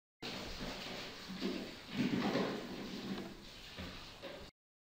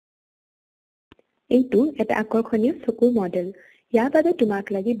এইটো এটা আকৰ্ষণীয় চকুৰ মডেল। ইয়াৰ বাবে তোমাক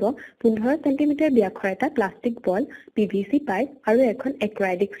লাগিব 15 সেন্টিমিটাৰ ব্যাসৰ এটা প্লাষ্টিক বল, PVC পাইপ আৰু এখন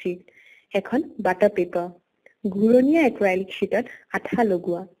এক্ৰাইলিক শীট, এখন বাটাৰ পেপাৰ। ঘূৰণীয়া এক্ৰাইলিক শীটত আঠা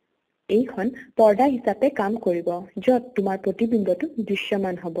লগোৱা। এইখন পৰ্দা হিচাপে কাম কৰিব, য'ত তোমাৰ প্ৰতিবিম্বটো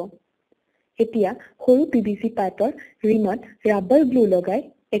দৃশ্যমান হ'ব। এতিয়া সৰু PVC পাইপৰ ৰিমত ৰাবাৰ গ্লু লগাই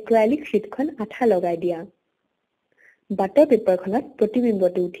এক্ৰাইলিক শীটখন আঠা লগাই দিয়া। বাটাৰ পেপাৰখনত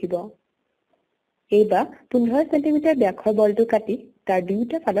প্ৰতিবিম্বটো উঠিব। এইবাৰ 15 সেন্টিমিটাৰ ব্যাসৰ বলটো কাটি তাৰ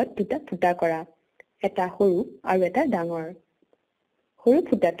দুয়োটা ফালত দুটা ফুটা কৰা, এটা সৰু আৰু এটা ডাঙৰ। সৰু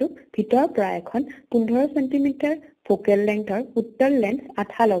ফুটাটো ভিতৰৰ পৰা এখন 15 সেন্টিমিটাৰ ফোকেল লেংথৰ উত্তল লেন্স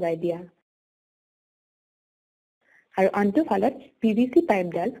আঠা লগাই দিয়া আৰু আনটো ফালত PVC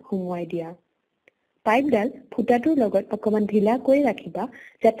পাইপডাল সুমুৱাই দিয়া। পাইপডাল ফুটাটোৰ লগত অকমান ঢিলা কৰি ৰাখিবা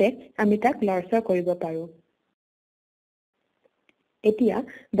যাতে আমি তাক লৰচৰ কৰিব পাৰো। এতিয়া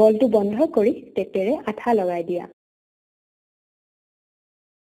বলটো বন্ধ কৰি টেপেৰে আঠা লগাই দিয়া।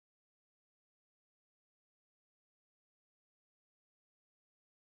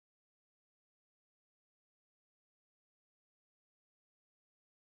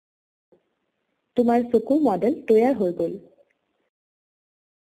 তোমাৰ চকুৰ মডেল তৈয়াৰ হৈ গ'ল।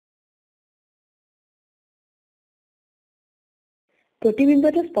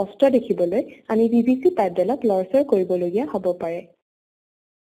 প্ৰতিবিম্বটো স্পষ্ট দেখিবলৈ আমি PVC পাইপডালক লৰচৰ কৰিবলগীয়া হ'ব পাৰে।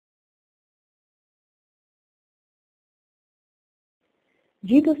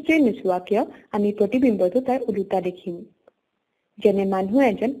 যি বস্তুৱে নোচোৱা কিয় আমি প্ৰতিবিম্বটো তাৰ ওলোটা দেখিম। যেনে মানুহ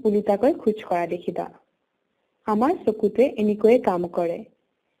এজন ওলোটাকৈ খোজ কৰা দেখিবা। আমাৰ চকুটোৱে এনেকৈয়ে কাম কৰে।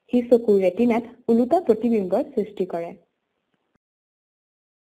 সি চকুৰ ৰেটিনাত ওলোটা প্ৰতিবিম্বৰ সৃষ্টি কৰে।